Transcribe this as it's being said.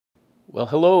Well,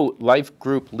 hello, life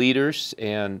group leaders,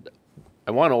 and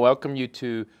I want to welcome you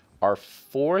to our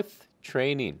fourth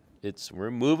training.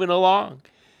 We're moving along,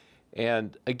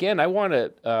 and again, I want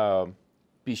to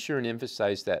be sure and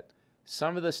emphasize that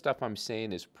some of the stuff I'm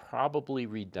saying is probably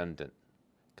redundant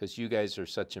because you guys are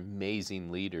such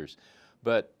amazing leaders.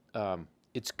 But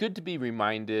it's good to be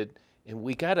reminded, and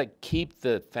we got to keep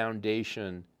the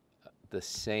foundation the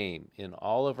same in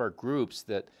all of our groups.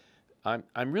 That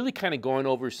I'm really kind of going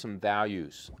over some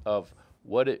values of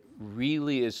what it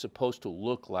really is supposed to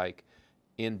look like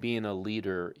in being a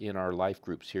leader in our life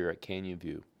groups here at Canyon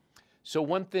View. So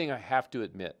one thing I have to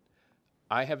admit,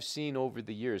 I have seen over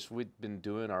the years, we've been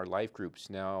doing our life groups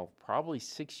now probably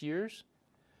 6 years,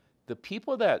 the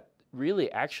people that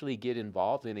really actually get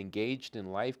involved and engaged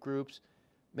in life groups,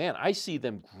 man, I see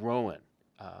them growing.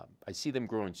 I see them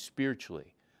growing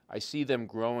spiritually. I see them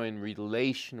growing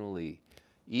relationally.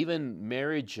 Even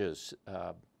marriages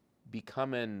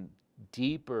becoming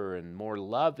deeper and more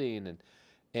loving,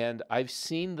 and I've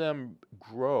seen them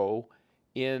grow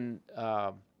in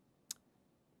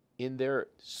their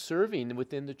serving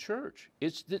within the church.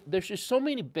 There's just so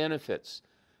many benefits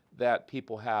that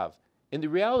people have, and the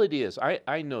reality is,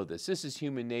 I know this. This is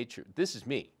human nature. This is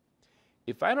me.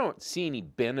 If I don't see any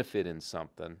benefit in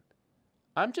something,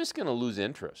 I'm just going to lose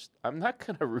interest. I'm not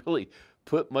going to really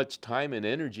put much time and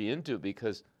energy into it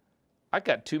because I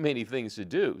got too many things to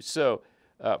do. So,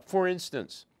 for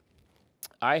instance,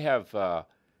 I have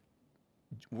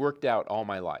worked out all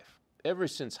my life. Ever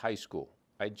since high school,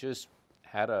 I just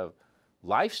had a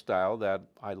lifestyle that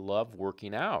I love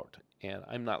working out. And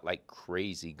I'm not like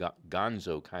crazy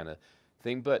gonzo kind of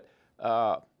thing, but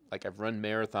like I've run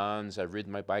marathons, I've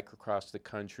ridden my bike across the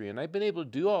country, and I've been able to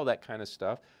do all that kind of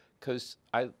stuff because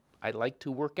I like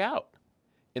to work out.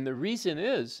 And the reason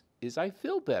is I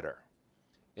feel better.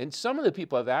 And some of the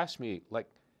people have asked me, like,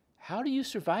 how do you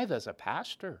survive as a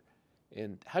pastor?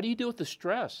 And how do you deal with the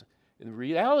stress? And the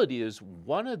reality is,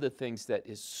 one of the things that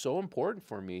is so important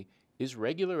for me is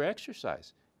regular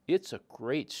exercise. It's a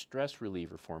great stress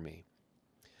reliever for me.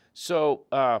 So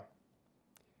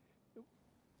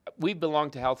we belong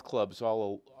to health clubs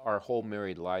all our whole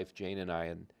married life, Jane and I.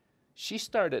 And she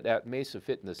started at Mesa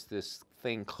Fitness this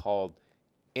thing called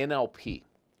NLP.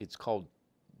 It's called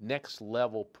Next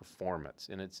Level Performance,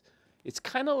 and it's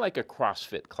kind of like a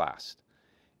CrossFit class.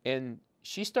 And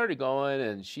she started going,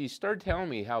 and she started telling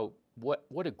me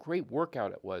what a great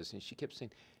workout it was. And she kept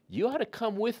saying, "You ought to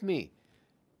come with me."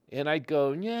 And I'd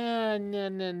go, "Yeah,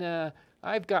 nah.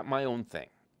 I've got my own thing."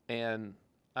 And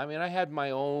I mean, I had my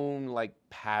own like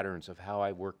patterns of how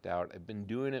I worked out. I've been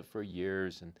doing it for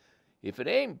years, and if it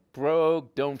ain't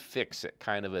broke, don't fix it,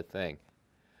 kind of a thing.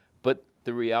 But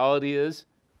the reality is,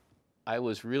 I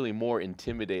was really more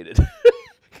intimidated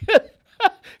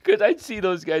because I'd see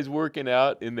those guys working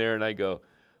out in there and I go,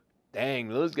 dang,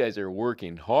 those guys are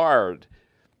working hard.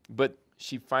 But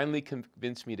she finally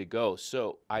convinced me to go.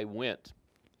 So I went,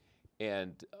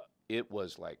 and it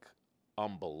was like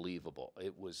unbelievable.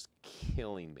 It was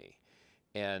killing me.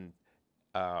 And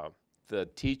the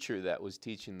teacher that was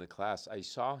teaching the class, I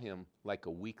saw him like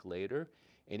a week later,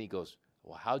 and he goes,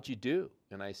 "Well, how'd you do?"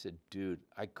 And I said, "Dude,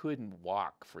 I couldn't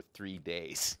walk for 3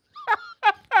 days."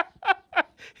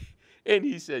 And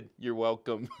he said, "You're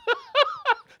welcome."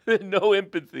 No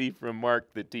empathy from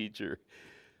Mark, the teacher.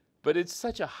 But it's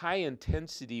such a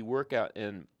high-intensity workout,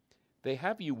 and they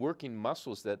have you working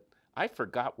muscles that I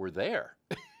forgot were there.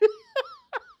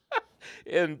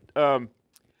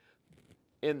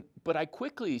 But I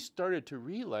quickly started to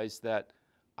realize that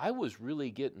I was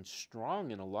really getting strong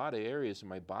in a lot of areas of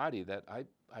my body that I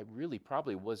really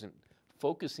probably wasn't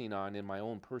focusing on in my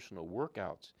own personal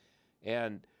workouts.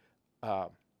 And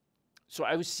so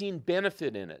I was seeing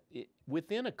benefit in it.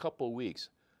 Within a couple of weeks,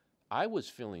 I was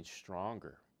feeling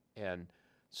stronger. And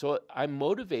so I'm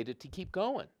motivated to keep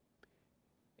going.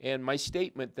 And my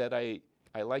statement that I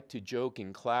like to joke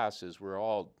in class as we're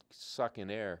all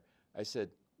sucking air, I said,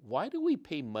 "Why do we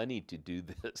pay money to do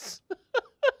this?"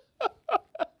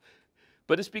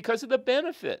 But it's because of the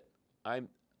benefit. I'm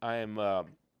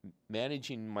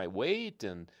managing my weight,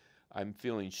 and I'm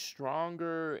feeling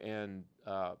stronger, and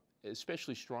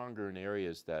especially stronger in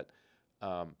areas that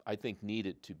I think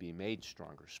needed to be made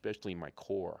stronger, especially my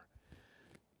core.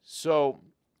 So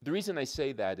the reason I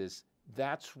say that is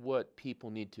that's what people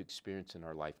need to experience in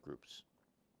our life groups.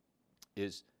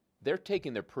 Is they're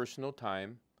taking their personal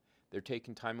time, they're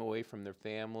taking time away from their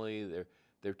family,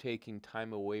 they're taking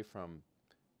time away from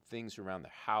things around the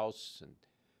house and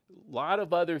a lot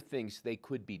of other things they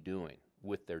could be doing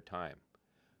with their time.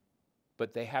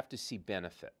 But they have to see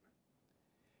benefit.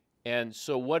 And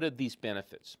so what are these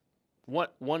benefits?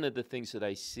 one of the things that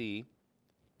I see,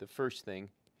 the first thing,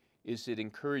 is it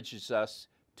encourages us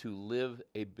to live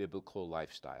a biblical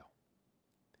lifestyle.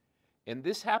 And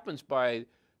this happens by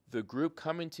the group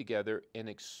coming together and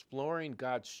exploring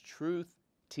God's truth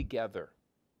together.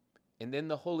 And then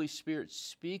the Holy Spirit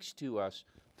speaks to us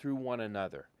through one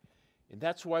another. And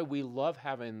that's why we love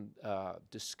having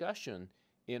discussion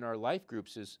in our life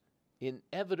groups, is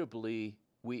inevitably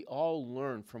we all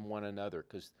learn from one another,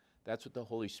 because that's what the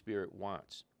Holy Spirit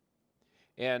wants.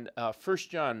 And 1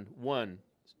 John 1,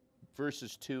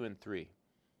 verses 2 and 3.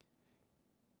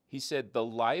 He said, "The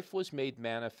life was made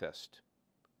manifest."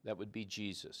 That would be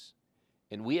Jesus.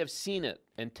 "And we have seen it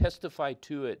and testified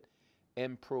to it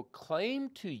and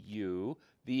proclaimed to you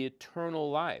the eternal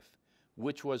life,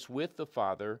 which was with the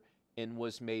Father and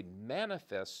was made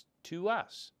manifest to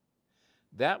us.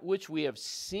 That which we have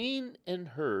seen and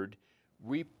heard,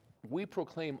 we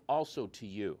proclaim also to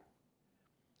you,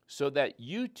 so that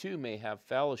you too may have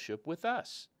fellowship with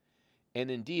us. And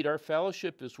indeed, our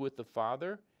fellowship is with the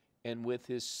Father and with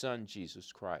his Son,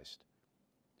 Jesus Christ."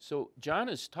 So John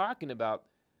is talking about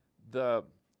the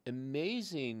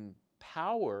amazing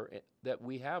power that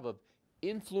we have of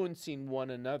influencing one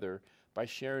another by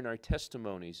sharing our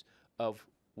testimonies of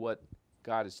what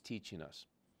God is teaching us.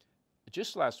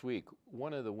 Just last week,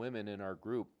 one of the women in our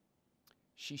group,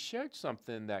 she shared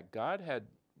something that God had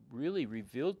really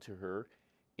revealed to her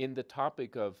in the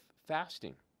topic of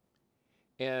fasting.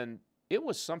 And it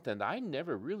was something that I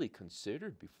never really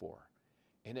considered before.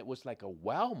 And it was like a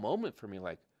wow moment for me,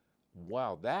 like,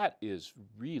 wow, that is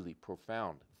really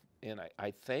profound. And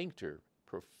I thanked her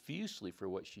profusely for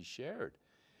what she shared.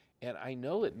 And I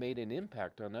know it made an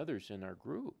impact on others in our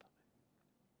group.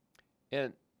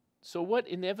 And so what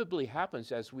inevitably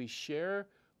happens as we share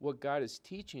what God is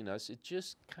teaching us, it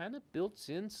just kind of builds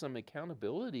in some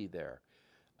accountability there,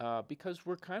 because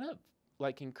we're kind of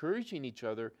like encouraging each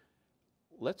other,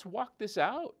 let's walk this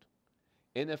out.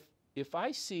 And if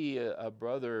I see a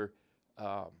brother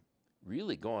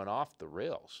really going off the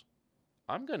rails,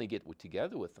 I'm going to get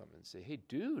together with them and say, "Hey,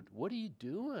 dude, what are you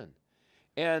doing?"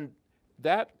 And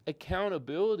that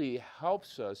accountability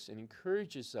helps us and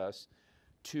encourages us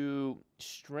to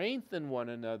strengthen one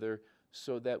another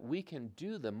so that we can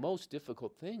do the most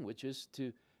difficult thing, which is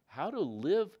how to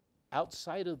live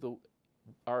outside of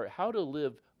how to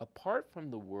live apart from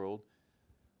the world,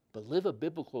 but live a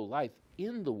biblical life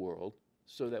in the world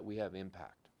so that we have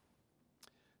impact.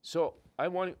 So I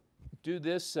want to do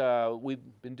this.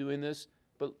 We've been doing this,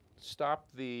 but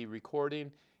stop the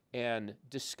recording and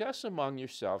discuss among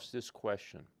yourselves this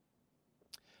question: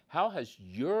 how has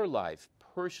your life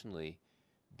personally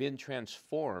been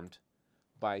transformed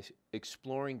by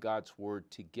exploring God's Word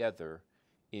together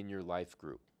in your life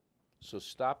group? So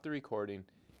stop the recording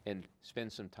and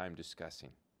spend some time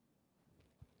discussing.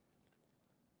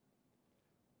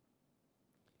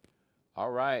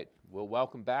 All right, well,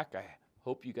 welcome back. I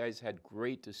hope you guys had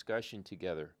great discussion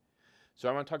together. So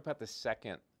I want to talk about the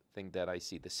second thing that I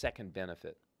see, the second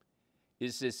benefit,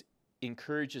 is this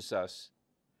encourages us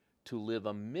to live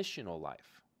a missional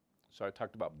life. So I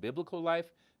talked about biblical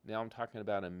life, now I'm talking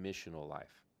about a missional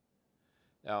life.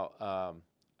 Now,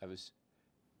 I was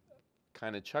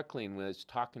kind of chuckling when I was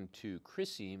talking to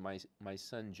Chrissy, my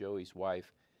son Joey's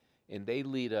wife, and they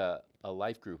lead a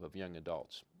life group of young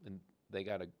adults, and they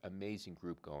got an amazing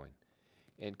group going.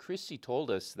 And Chrissy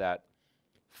told us that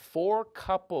 4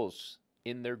 couples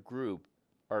in their group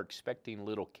are expecting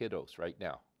little kiddos right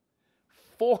now.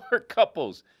 4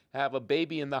 couples have a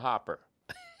baby in the hopper.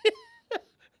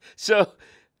 So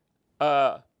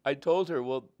I told her,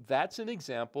 well, that's an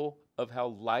example of how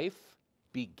life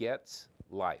begets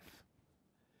life.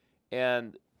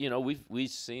 And, you know, we've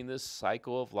seen this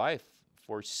cycle of life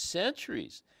for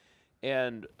centuries.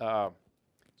 And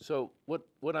so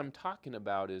what I'm talking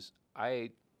about is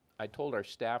I told our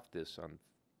staff this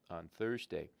on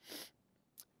Thursday.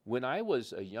 When I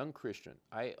was a young Christian,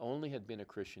 I only had been a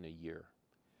Christian a year.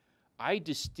 I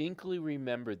distinctly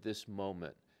remember this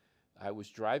moment. I was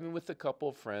driving with a couple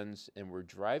of friends, and we're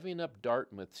driving up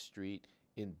Dartmouth Street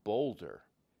in Boulder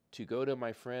to go to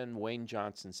my friend Wayne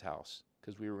Johnson's house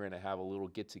because we were going to have a little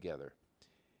get-together.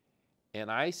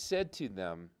 And I said to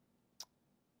them,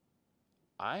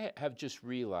 I have just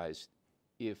realized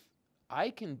if I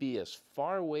can be as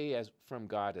far away from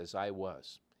God as I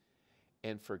was,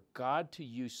 and for God to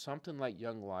use something like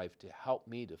Young Life to help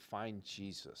me to find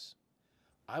Jesus,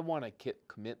 I want to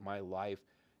commit my life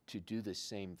to do the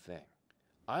same thing.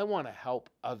 I want to help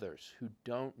others who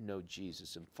don't know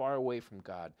Jesus and far away from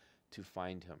God to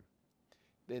find him.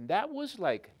 And that was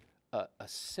like a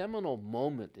seminal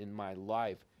moment in my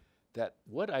life that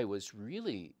what I was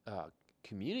really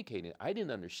communicating, I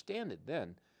didn't understand it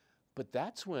then, but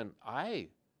that's when I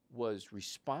was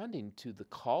responding to the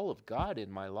call of God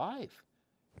in my life.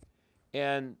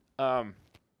 And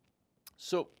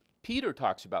so Peter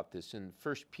talks about this in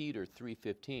 1 Peter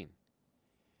 3:15.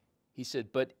 He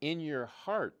said, "But in your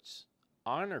hearts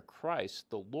honor Christ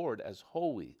the Lord as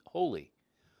holy,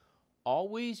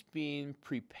 always being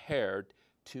prepared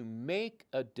to make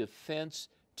a defense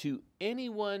to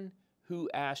anyone who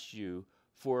asks you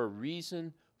for a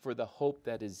reason for the hope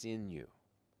that is in you.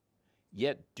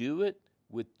 Yet do it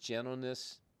with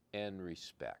gentleness and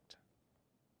respect."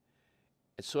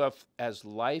 And so as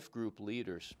life group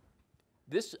leaders,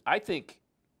 this, I think,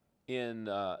 in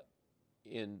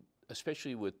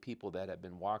especially with people that have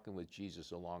been walking with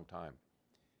Jesus a long time,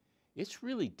 it's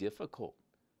really difficult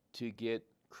to get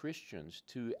Christians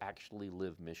to actually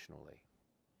live missionally,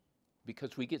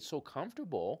 because we get so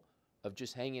comfortable of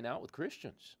just hanging out with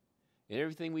Christians, and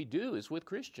everything we do is with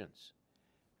Christians.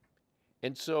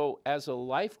 And so as a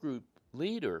life group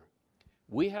leader,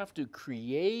 we have to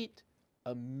create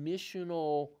a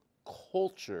missional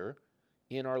culture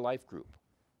in our life group.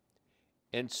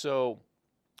 And so,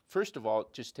 first of all,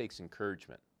 it just takes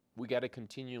encouragement. We got to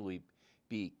continually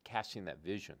be casting that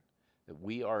vision that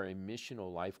we are a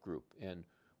missional life group, and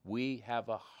we have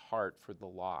a heart for the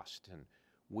lost, and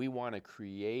we want to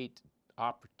create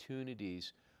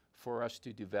opportunities for us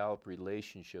to develop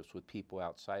relationships with people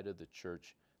outside of the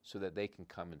church so that they can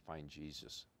come and find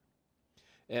Jesus.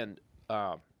 And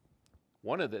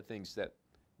one of the things that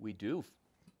we do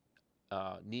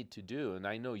need to do, and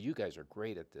I know you guys are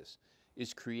great at this,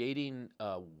 is creating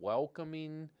a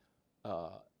welcoming,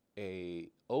 a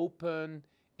open,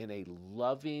 and a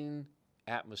loving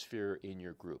atmosphere in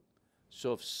your group.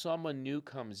 So if someone new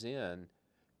comes in,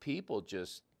 people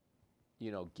just,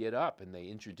 get up and they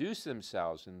introduce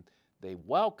themselves and they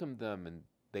welcome them and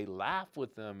they laugh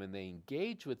with them and they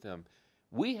engage with them.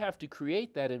 We have to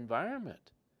create that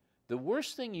environment. The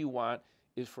worst thing you want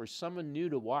is for someone new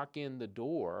to walk in the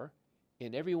door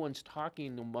and everyone's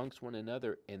talking amongst one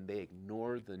another and they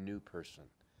ignore the new person.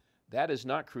 That is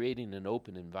not creating an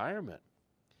open environment.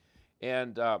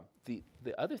 And the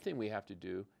other thing we have to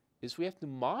do is we have to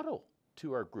model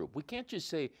to our group. We can't just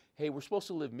say, hey, we're supposed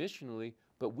to live missionally,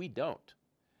 but we don't.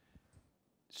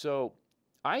 So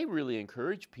I really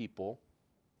encourage people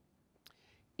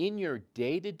in your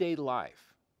day-to-day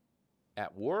life,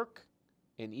 at work,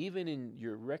 and even in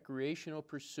your recreational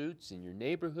pursuits in your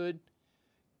neighborhood,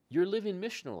 you're living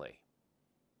missionally.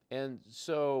 And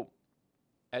so,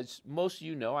 as most of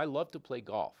you know, I love to play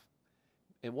golf.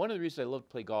 And one of the reasons I love to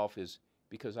play golf is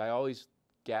because I always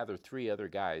gather 3 other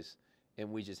guys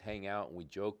and we just hang out and we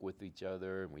joke with each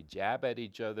other and we jab at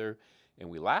each other and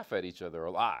we laugh at each other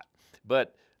a lot.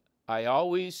 But I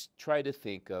always try to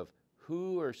think of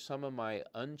who are some of my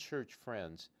unchurched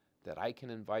friends that I can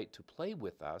invite to play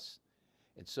with us.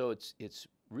 And so it's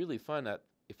really fun that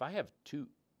if I have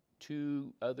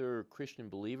two other Christian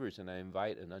believers and I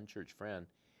invite an unchurched friend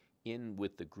in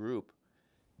with the group,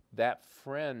 that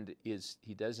friend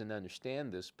he doesn't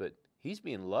understand this, but he's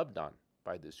being loved on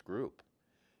by this group.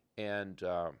 And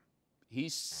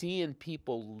he's seeing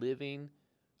people living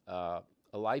a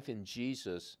life in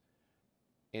Jesus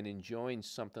and enjoying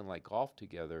something like golf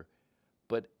together,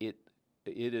 but it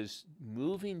is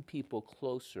moving people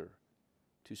closer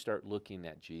to start looking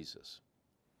at Jesus.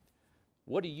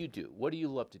 What do you do? What do you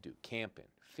love to do? Camping,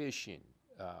 fishing,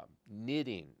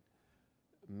 knitting,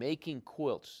 making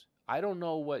quilts. I don't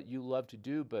know what you love to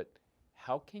do, but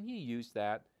how can you use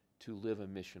that to live a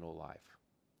missional life?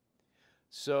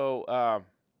 So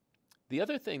the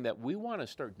other thing that we want to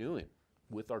start doing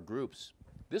with our groups,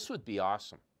 this would be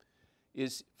awesome,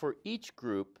 is for each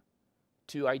group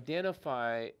to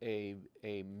identify a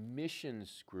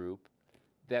missions group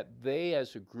that they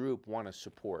as a group want to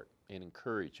support and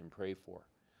encourage and pray for.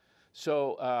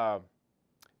 So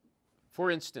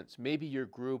for instance, maybe your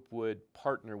group would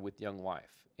partner with Young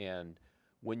Life, and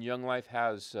when Young Life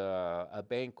has a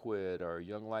banquet or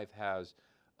Young Life has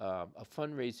a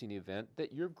fundraising event,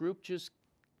 that your group just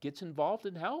gets involved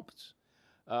and helps.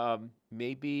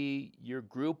 Maybe your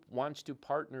group wants to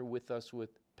partner with us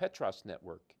with Petros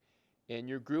Network, and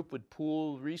your group would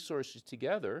pool resources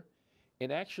together,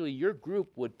 and actually your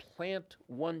group would plant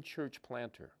one church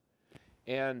planter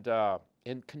and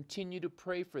continue to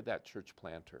pray for that church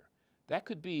planter. That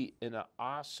could be an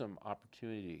awesome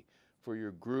opportunity for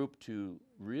your group to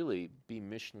really be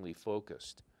missionally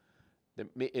focused.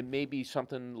 It may be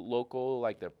something local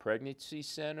like the pregnancy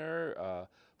center,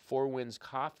 Four Winds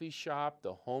Coffee Shop,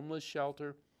 the homeless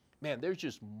shelter. Man, there's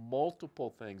just multiple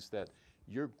things that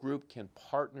your group can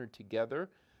partner together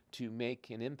to make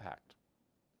an impact,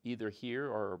 either here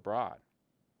or abroad.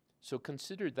 So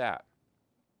consider that.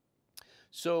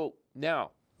 So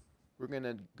now we're going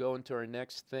to go into our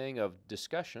next thing of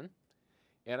discussion.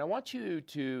 And I want you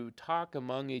to talk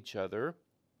among each other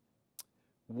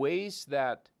ways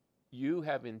that you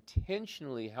have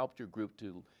intentionally helped your group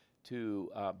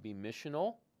to be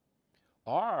missional,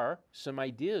 or some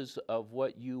ideas of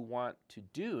what you want to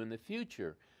do in the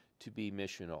future to be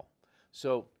missional.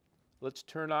 So let's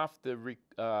turn off the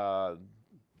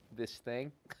this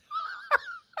thing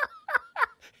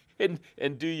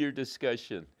and do your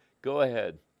discussion. Go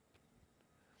ahead.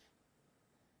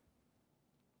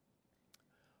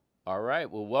 All right,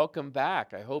 well, welcome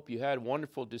back. I hope you had a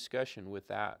wonderful discussion with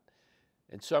that.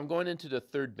 And so I'm going into the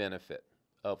third benefit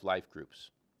of life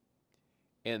groups.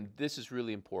 And this is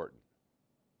really important,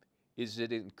 is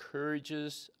it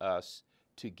encourages us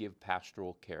to give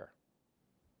pastoral care.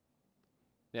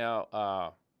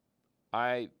 Now,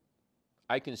 I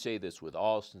can say this with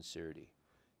all sincerity.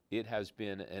 It has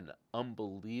been an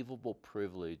unbelievable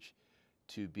privilege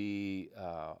to be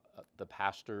the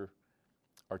pastor,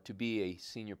 or to be a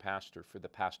senior pastor for the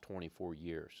past 24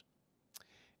 years.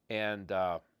 And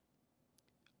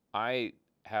I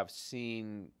have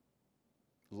seen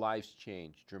lives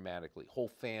change dramatically, whole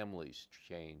families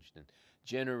changed, and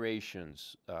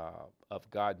generations of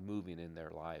God moving in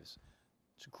their lives.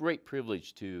 It's a great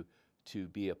privilege to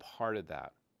be a part of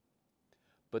that.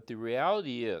 But the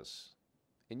reality is,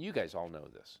 and you guys all know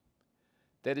this,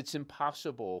 that it's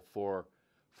impossible for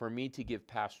me to give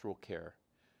pastoral care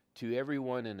to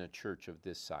everyone in a church of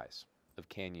this size, of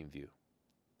Canyon View.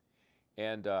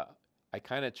 And I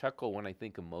kind of chuckle when I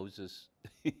think of Moses.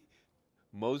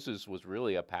 Moses was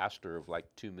really a pastor of like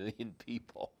 2 million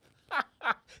people.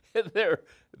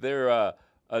 They're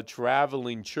a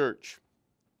traveling church,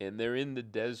 and they're in the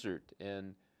desert.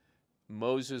 And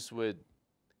Moses would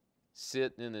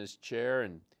sit in his chair,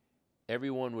 and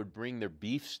everyone would bring their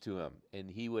beefs to him, and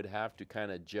he would have to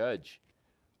kind of judge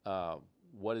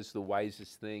what is the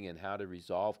wisest thing and how to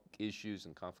resolve issues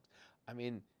and conflicts. I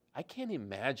mean, I can't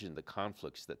imagine the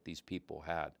conflicts that these people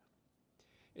had.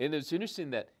 And it's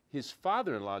interesting that his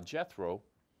father-in-law, Jethro,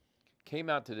 came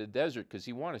out to the desert because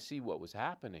he wanted to see what was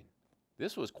happening.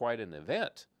 This was quite an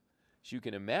event, as you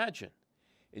can imagine.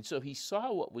 And so he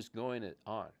saw what was going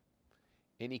on.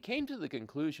 And he came to the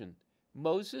conclusion,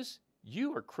 Moses,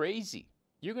 you are crazy.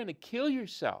 You're going to kill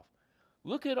yourself.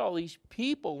 Look at all these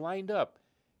people lined up.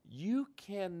 You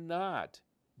cannot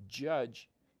judge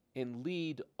and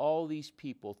lead all these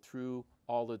people through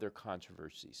all of their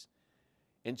controversies.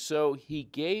 And so he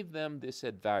gave them this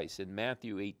advice in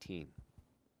Matthew 18.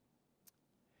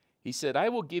 He said, I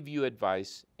will give you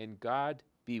advice, and God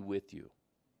be with you.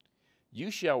 You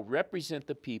shall represent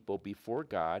the people before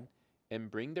God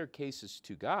and bring their cases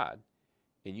to God,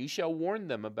 and you shall warn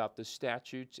them about the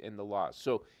statutes and the laws.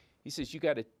 So he says you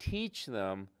got to teach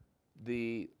them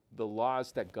the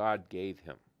laws that God gave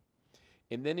him.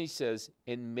 And then he says,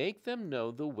 and make them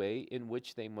know the way in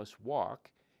which they must walk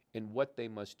and what they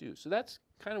must do. So that's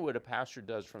kind of what a pastor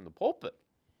does from the pulpit,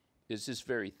 is this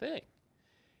very thing.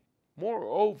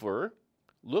 Moreover,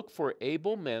 look for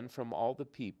able men from all the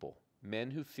people,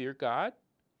 men who fear God,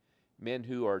 men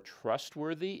who are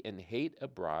trustworthy and hate a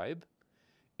bribe,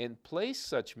 and place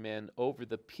such men over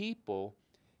the people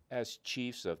as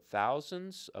chiefs of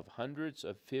thousands, of hundreds,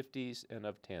 of fifties, and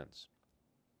of tens.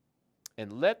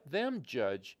 And let them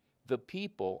judge the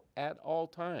people at all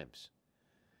times.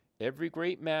 Every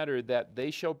great matter that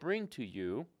they shall bring to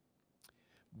you,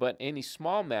 but any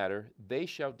small matter they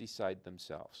shall decide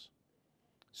themselves.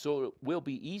 So it will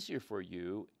be easier for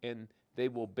you, and they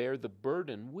will bear the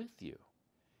burden with you.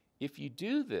 If you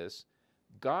do this,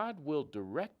 God will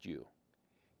direct you.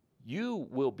 You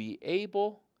will be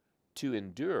able to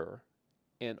endure,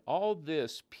 and all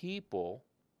this people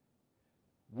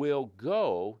will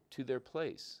go to their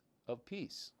place of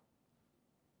peace.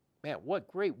 Man,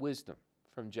 what great wisdom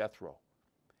from Jethro.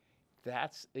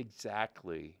 That's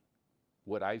exactly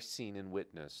what I've seen and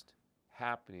witnessed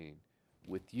happening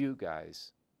with you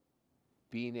guys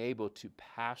being able to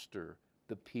pastor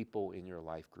the people in your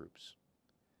life groups.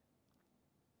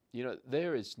 You know,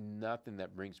 there is nothing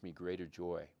that brings me greater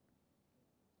joy.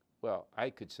 Well, I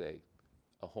could say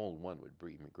a hole in one would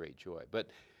bring me great joy, but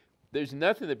there's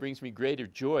nothing that brings me greater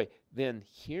joy than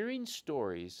hearing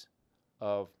stories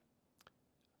of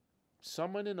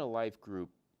someone in a life group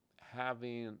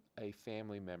having a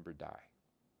family member die.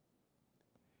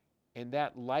 And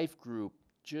that life group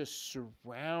just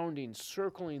surrounding,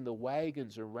 circling the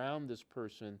wagons around this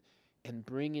person and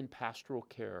bringing pastoral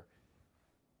care,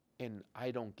 and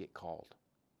I don't get called.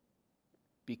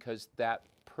 because that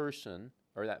person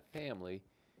or that family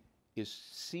is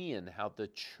seeing how the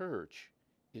church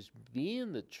is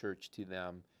being the church to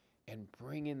them and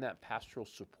bringing that pastoral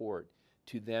support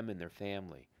to them and their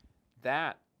family.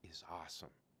 That is awesome.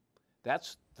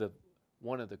 That's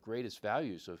one of the greatest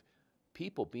values of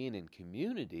people being in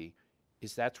community,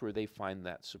 is that's where they find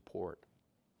that support.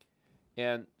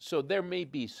 And so there may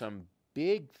be some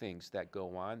big things that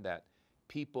go on that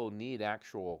people need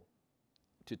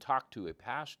to talk to a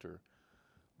pastor,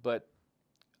 but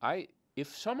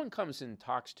if someone comes and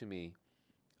talks to me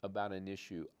about an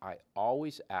issue, I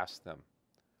always ask them,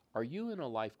 are you in a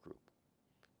life group?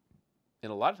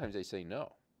 And a lot of times they say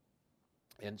no.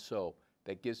 And so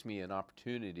that gives me an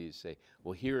opportunity to say,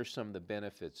 well, here are some of the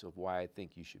benefits of why I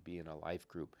think you should be in a life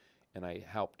group, and I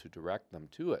help to direct them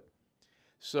to it.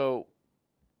 So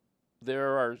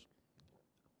there are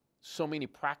so many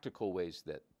practical ways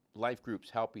that life groups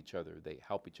help each other. They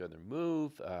help each other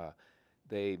move.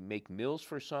 They make meals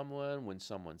for someone when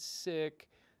someone's sick.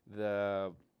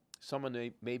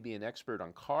 Someone may be an expert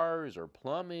on cars or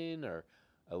plumbing or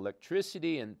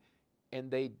electricity,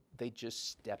 and they just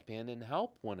step in and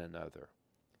help one another.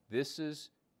 This is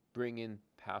bringing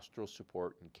pastoral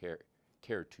support and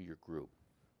care to your group.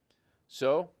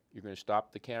 So you're going to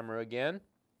stop the camera again,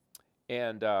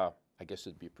 and I guess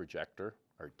it'd be a projector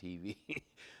or TV,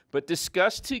 but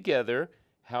discuss together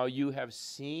how you have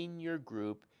seen your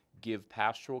group give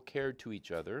pastoral care to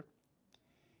each other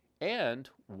and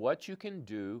what you can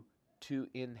do to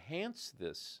enhance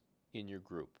this in your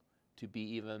group to be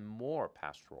even more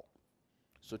pastoral.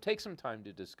 So take some time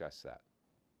to discuss that.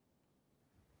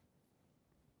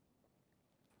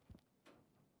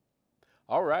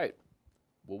 All right.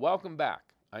 Well, welcome back.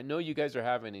 I know you guys are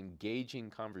having engaging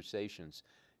conversations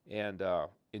and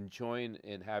enjoying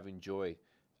and having joy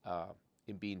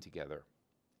in being together.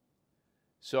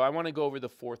 So I want to go over the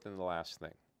fourth and the last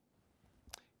thing.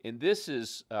 And this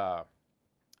is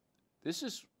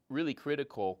really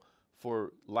critical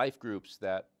for life groups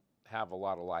that have a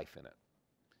lot of life in it,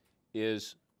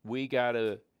 is we got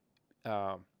to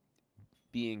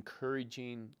be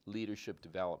encouraging leadership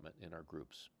development in our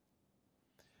groups.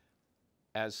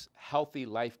 As healthy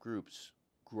life groups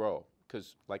grow,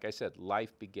 because like I said,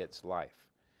 life begets life.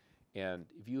 And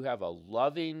if you have a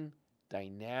loving,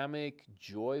 dynamic,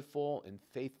 joyful, and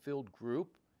faith-filled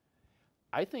group,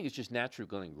 I think it's just naturally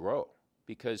going to grow,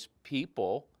 because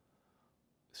people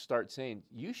start saying,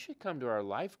 you should come to our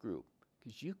life group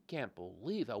because you can't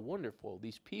believe how wonderful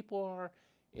these people are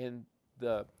and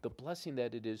the blessing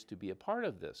that it is to be a part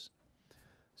of this.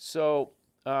 So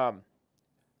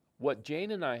what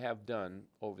Jane and I have done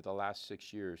over the last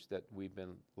 6 years that we've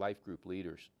been life group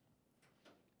leaders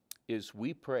is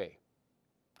we pray,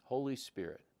 Holy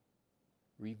Spirit,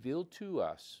 reveal to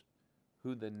us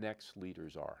who the next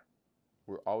leaders are.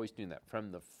 We're always doing that.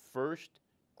 From the first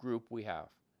group we have,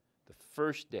 the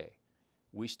first day,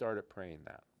 we started praying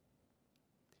that.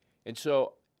 And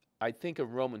so I think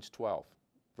of Romans 12,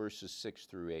 verses 6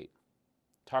 through 8,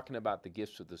 talking about the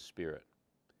gifts of the Spirit.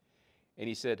 And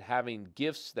he said, having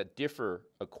gifts that differ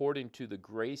according to the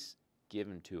grace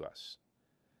given to us,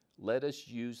 let us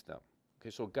use them. Okay,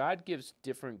 so God gives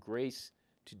different grace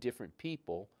to different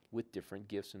people with different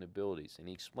gifts and abilities. And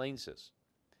he explains this.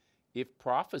 If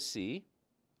prophecy,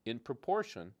 in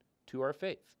proportion to our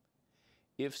faith.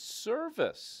 If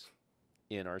service,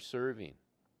 in our serving.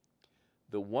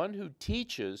 The one who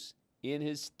teaches, in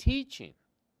his teaching.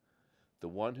 The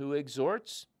one who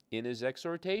exhorts, in his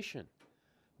exhortation.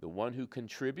 The one who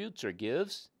contributes or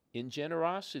gives, in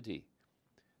generosity.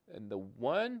 And the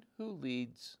one who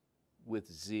leads,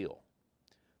 with zeal.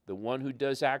 The one who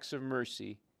does acts of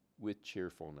mercy, with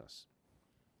cheerfulness.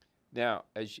 Now,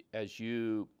 as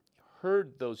you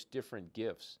heard those different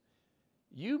gifts,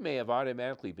 you may have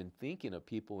automatically been thinking of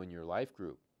people in your life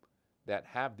group that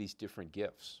have these different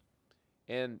gifts.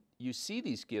 And you see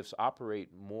these gifts operate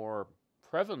more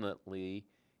prevalently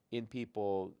in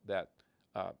people that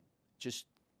just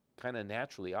kind of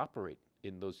naturally operate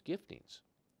in those giftings.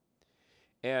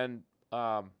 And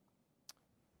the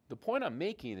point I'm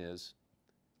making is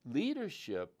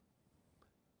leadership,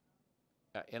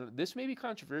 and this may be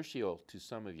controversial to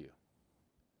some of you,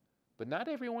 but not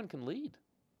everyone can lead.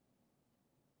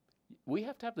 We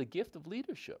have to have the gift of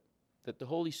leadership that the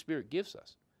Holy Spirit gives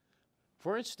us.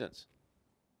 For instance,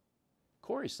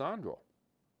 Corey Sandro,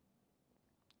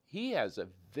 he has a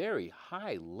very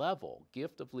high level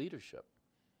gift of leadership.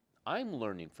 I'm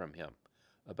learning from him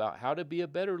about how to be a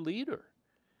better leader.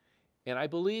 And I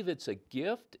believe it's a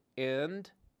gift and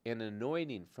an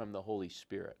anointing from the Holy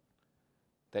Spirit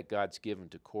that God's given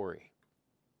to Corey.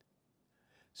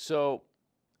 So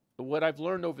what I've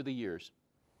learned over the years,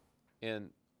 and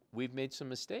we've made some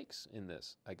mistakes in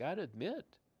this, I got to admit,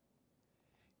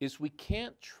 is we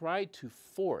can't try to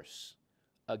force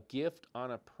a gift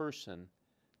on a person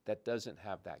that doesn't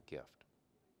have that gift.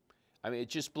 I mean, it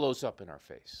just blows up in our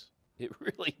face. It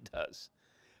really does.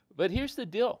 But here's the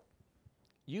deal.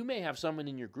 You may have someone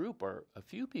in your group or a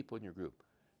few people in your group.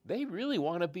 They really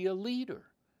want to be a leader.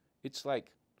 It's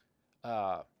like,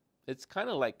 it's kind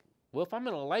of like, well, if I'm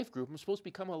in a life group, I'm supposed to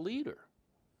become a leader.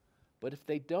 But if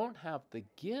they don't have the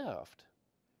gift,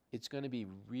 it's going to be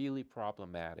really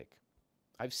problematic.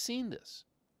 I've seen this.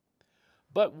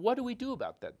 But what do we do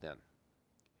about that then?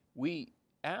 We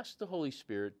ask the Holy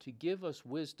Spirit to give us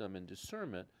wisdom and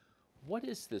discernment. What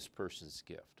is this person's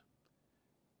gift?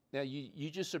 Now, you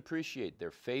just appreciate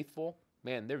they're faithful.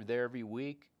 Man, they're there every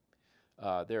week.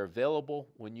 They're available.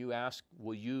 When you ask,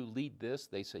 will you lead this?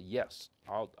 They say, yes,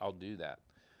 I'll do that.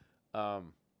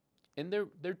 And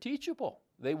they're teachable.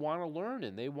 They want to learn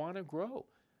and they want to grow.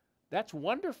 That's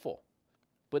wonderful.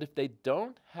 But if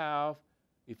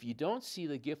you don't see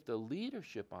the gift of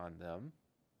leadership on them,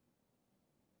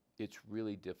 it's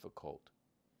really difficult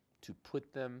to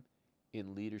put them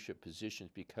in leadership positions,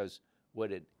 because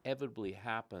what inevitably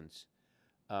happens,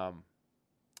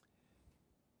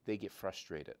 they get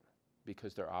frustrated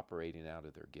because they're operating out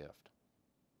of their gift.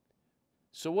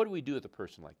 So what do we do with a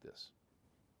person like this?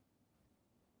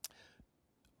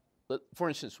 For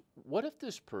instance, what if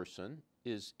this person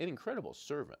is an incredible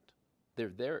servant?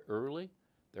 They're there early.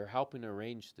 They're helping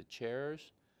arrange the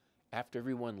chairs. After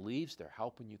everyone leaves, they're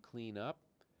helping you clean up.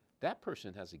 That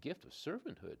person has a gift of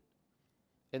servanthood.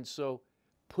 And so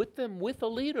put them with a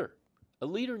leader. A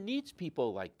leader needs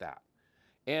people like that.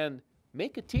 And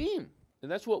make a team.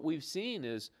 And that's what we've seen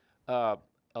is a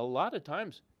lot of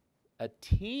times a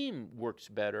team works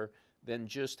better than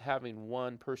just having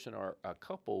one person or a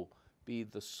couple be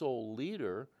the sole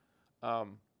leader,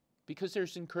 because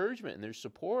there's encouragement and there's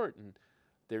support and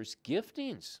there's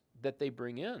giftings that they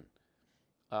bring in.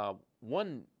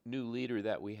 One new leader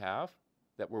that we have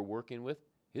that we're working with,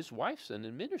 his wife's an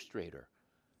administrator.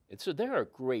 And so they're a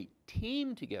great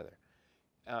team together.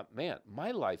 Man,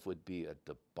 my life would be a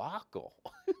debacle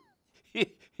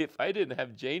if I didn't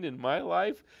have Jane in my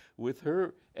life with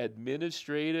her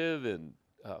administrative and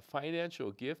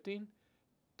financial gifting.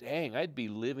 Dang, I'd be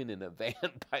living in a van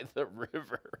by the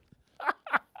river.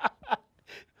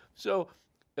 So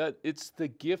it's the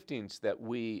giftings that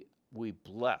we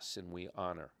bless and we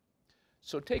honor.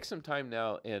 So take some time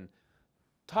now and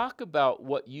talk about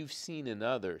what you've seen in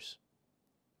others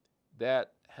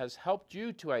that has helped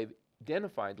you to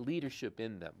identify leadership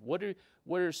in them. What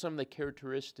are some of the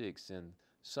characteristics and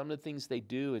some of the things they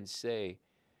do and say?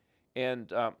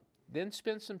 And then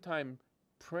spend some time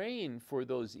praying for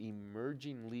those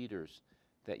emerging leaders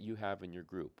that you have in your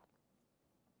group.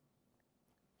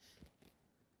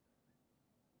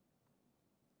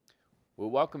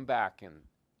 Well, welcome back, and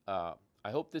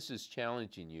I hope this is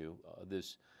challenging you,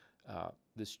 this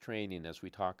training as we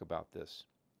talk about this.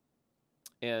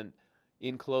 And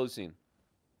in closing,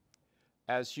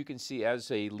 as you can see,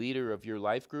 as a leader of your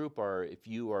life group, or if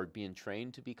you are being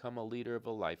trained to become a leader of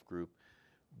a life group,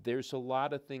 there's a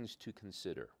lot of things to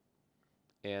consider.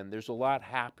 And there's a lot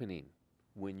happening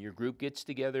when your group gets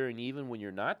together, and even when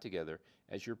you're not together,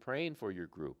 as you're praying for your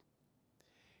group,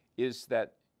 is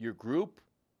that your group's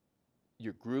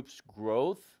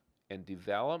growth and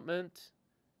development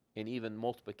and even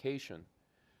multiplication,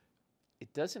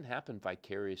 it doesn't happen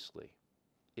vicariously.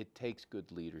 It takes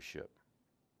good leadership.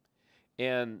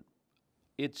 And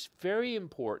it's very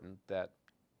important that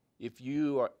if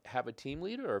you have a team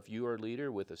leader, or if you are a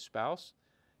leader with a spouse,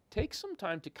 take some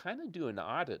time to kind of do an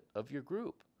audit of your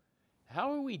group.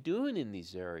 How are we doing in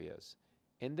these areas?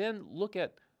 And then look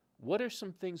at what are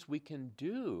some things we can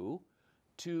do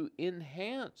to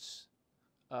enhance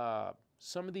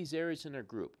some of these areas in our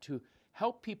group, to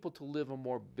help people to live a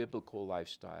more biblical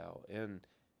lifestyle. And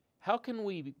how can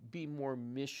we be more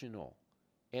missional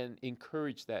and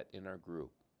encourage that in our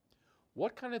group?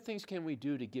 What kind of things can we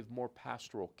do to give more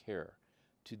pastoral care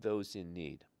to those in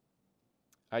need?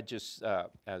 I just,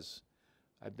 as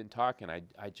I've been talking,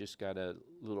 I just got a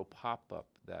little pop-up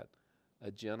that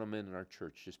a gentleman in our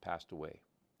church just passed away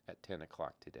at 10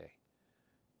 o'clock today.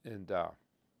 And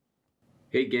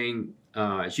hey, gang,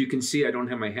 as you can see, I don't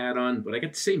have my hat on, but I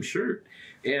got the same shirt.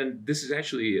 And this is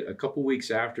actually a couple weeks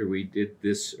after we did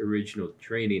this original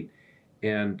training.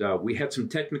 And we had some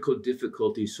technical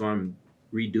difficulties, so I'm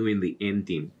redoing the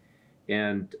ending.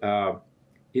 And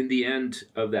in the end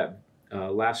of that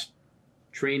last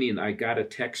training, I got a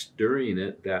text during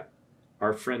it that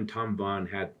our friend Tom Vaughn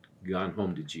had gone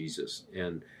home to Jesus.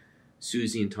 And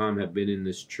Susie and Tom have been in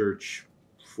this church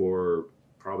for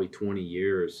probably 20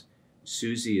 years.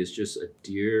 Susie is just a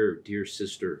dear, dear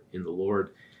sister in the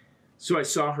Lord. So I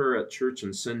saw her at church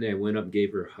on Sunday. I went up and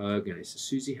gave her a hug, and I said,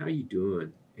 Susie, how you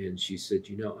doing? And she said,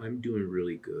 I'm doing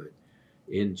really good.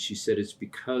 And she said, it's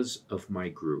because of my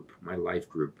group, my life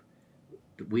group.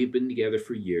 We've been together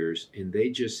for years, and they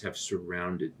just have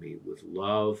surrounded me with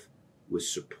love, with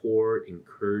support,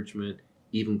 encouragement,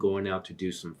 even going out to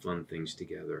do some fun things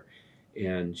together.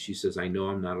 And she says, I know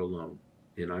I'm not alone,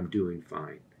 and I'm doing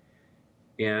fine.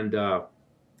 And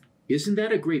isn't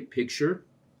that a great picture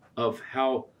of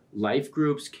how life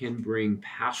groups can bring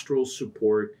pastoral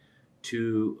support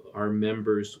to our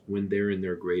members when they're in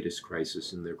their greatest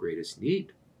crisis and their greatest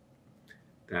need?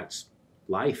 That's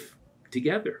life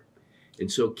together. And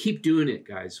so keep doing it,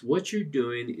 guys. What you're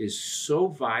doing is so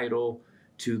vital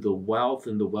to the wealth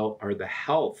and the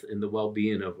health and the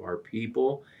well-being of our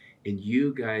people. And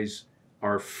you guys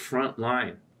are front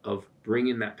line of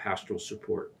bringing that pastoral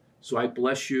support. So I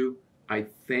bless you, I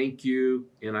thank you,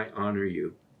 and I honor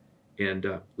you. And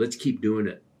let's keep doing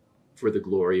it for the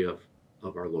glory of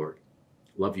our Lord.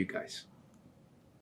 Love you guys.